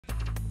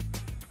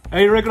How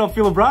you reckon I'm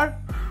feeling, bro?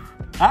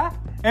 Huh?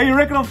 How you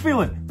reckon I'm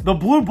feeling? The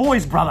Blue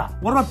Boys, brother.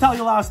 What did I tell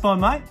you last time,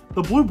 mate?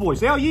 The Blue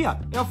Boys. Our year.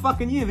 Our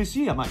fucking year this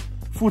year, mate.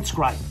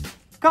 Footscray.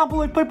 Can't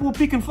believe people were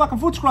picking fucking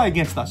Footscray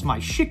against us,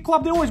 mate. Shit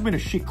club. They've always been a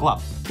shit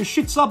club. A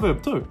shit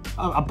suburb, too.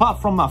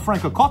 Apart from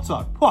Franco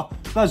Cozzo. Oh,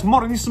 those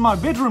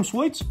modernissimo bedroom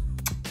suites.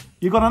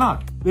 You gotta know.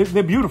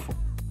 They're beautiful.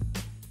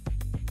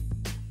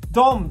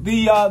 Dom,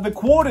 the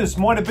quarters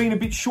might have been a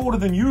bit shorter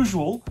than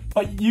usual,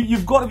 but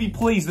you've got to be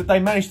pleased that they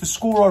managed to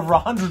score over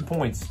 100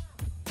 points.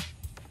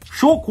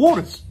 Short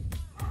quarters.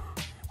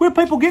 Where are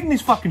people getting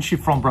this fucking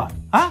shit from, bro?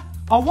 Huh?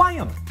 I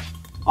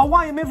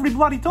weigh them every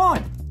bloody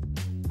time.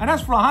 And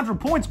as for 100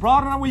 points, bro,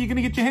 I don't know where you're going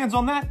to get your hands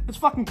on that. It's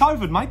fucking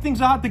COVID, mate.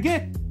 Things are hard to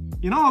get.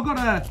 You know, I've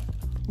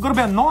got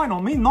about 9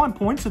 on me, 9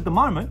 points at the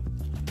moment.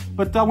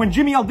 But when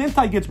Jimmy Al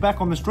Dente gets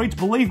back on the streets,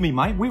 believe me,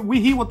 mate,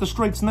 we hear what the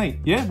streets need.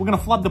 Yeah, we're going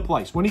to flood the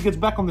place. When he gets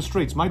back on the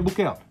streets, mate, look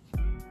out.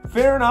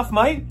 Fair enough,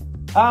 mate.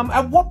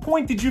 At what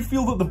point did you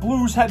feel that the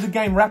Blues had the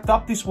game wrapped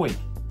up this week?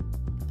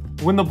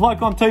 When the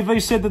bloke on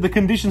TV said that the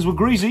conditions were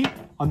greasy,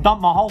 I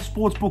dumped my whole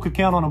sportsbook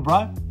account on him,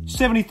 bro.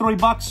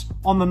 $73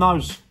 on the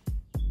nose.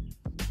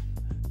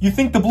 You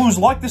think the Blues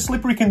like the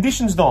slippery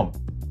conditions, Dom?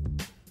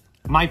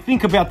 Mate,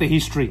 think about the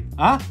history,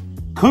 huh?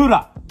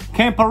 Cuda,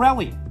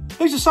 Camporelli.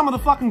 These are some of the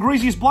fucking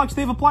greasiest blokes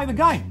to ever play the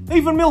game.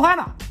 Even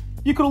Milhana.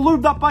 You could have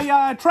lubed up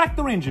a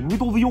tractor engine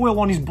with all the oil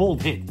on his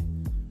bald head.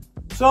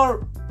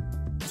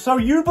 So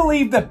you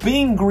believe that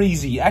being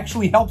greasy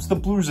actually helps the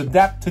Blues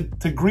adapt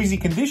to greasy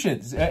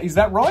conditions? Is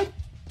that right?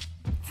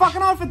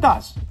 Fucking oath it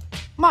does.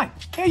 Mate,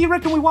 how you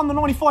reckon we won the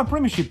 95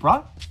 premiership,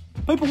 bro?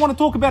 People want to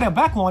talk about our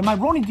backline, mate.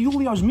 Ronnie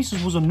DiUlio's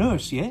missus was a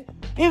nurse, yeah?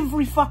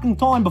 Every fucking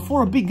time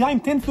before a big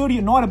game, 10:30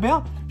 at night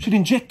about, she'd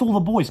inject all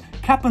the boys.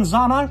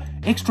 Capanzano,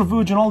 extra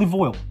virgin olive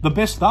oil. The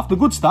best stuff, the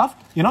good stuff.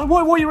 You know,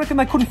 why you reckon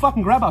they couldn't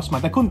fucking grab us,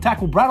 mate? They couldn't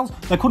tackle brattles.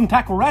 They couldn't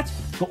tackle rats.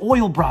 The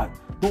oil, bro.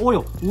 The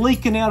oil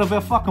leaking out of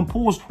our fucking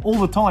pores all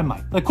the time,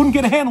 mate. They couldn't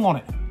get a handle on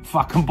it.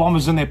 Fucking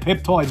bombers and their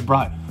peptides,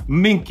 bro.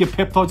 Mink your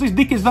peptides. These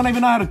dickheads don't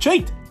even know how to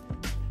cheat.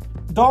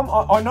 Dom,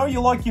 I know you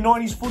like your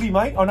 90s footy,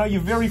 mate. I know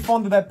you're very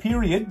fond of that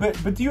period,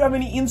 but do you have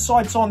any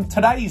insights on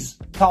today's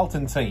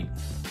Carlton team?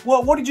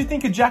 Well, what did you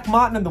think of Jack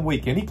Martin in the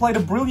weekend? He played a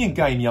brilliant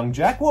game, young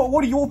Jack.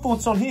 What are your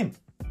thoughts on him?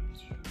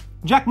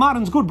 Jack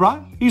Martin's good,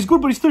 bro. He's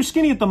good, but he's too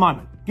skinny at the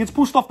moment. Gets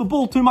pushed off the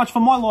ball too much for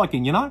my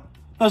liking, you know?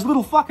 Those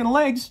little fucking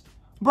legs,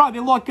 bro,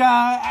 they're like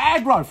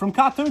Aggro from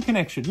Cartoon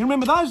Connection. You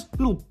remember those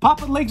little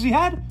puppet legs he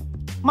had?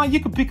 Mate, you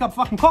could pick up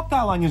fucking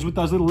cocktail onions with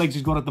those little legs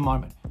he's got at the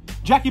moment.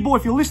 Jackie boy,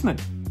 if you're listening,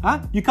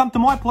 huh? You come to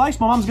my place,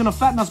 my mum's going to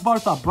fatten us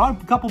both up, bro.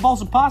 A couple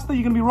bowls of pasta,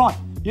 you're going to be right.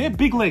 Yeah,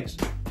 big legs,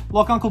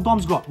 like Uncle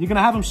Dom's got. You're going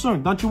to have them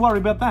soon. Don't you worry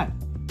about that.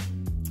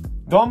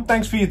 Dom,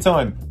 thanks for your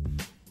time.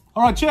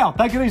 All right, ciao.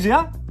 Take it easy,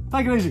 huh?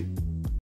 Take it easy.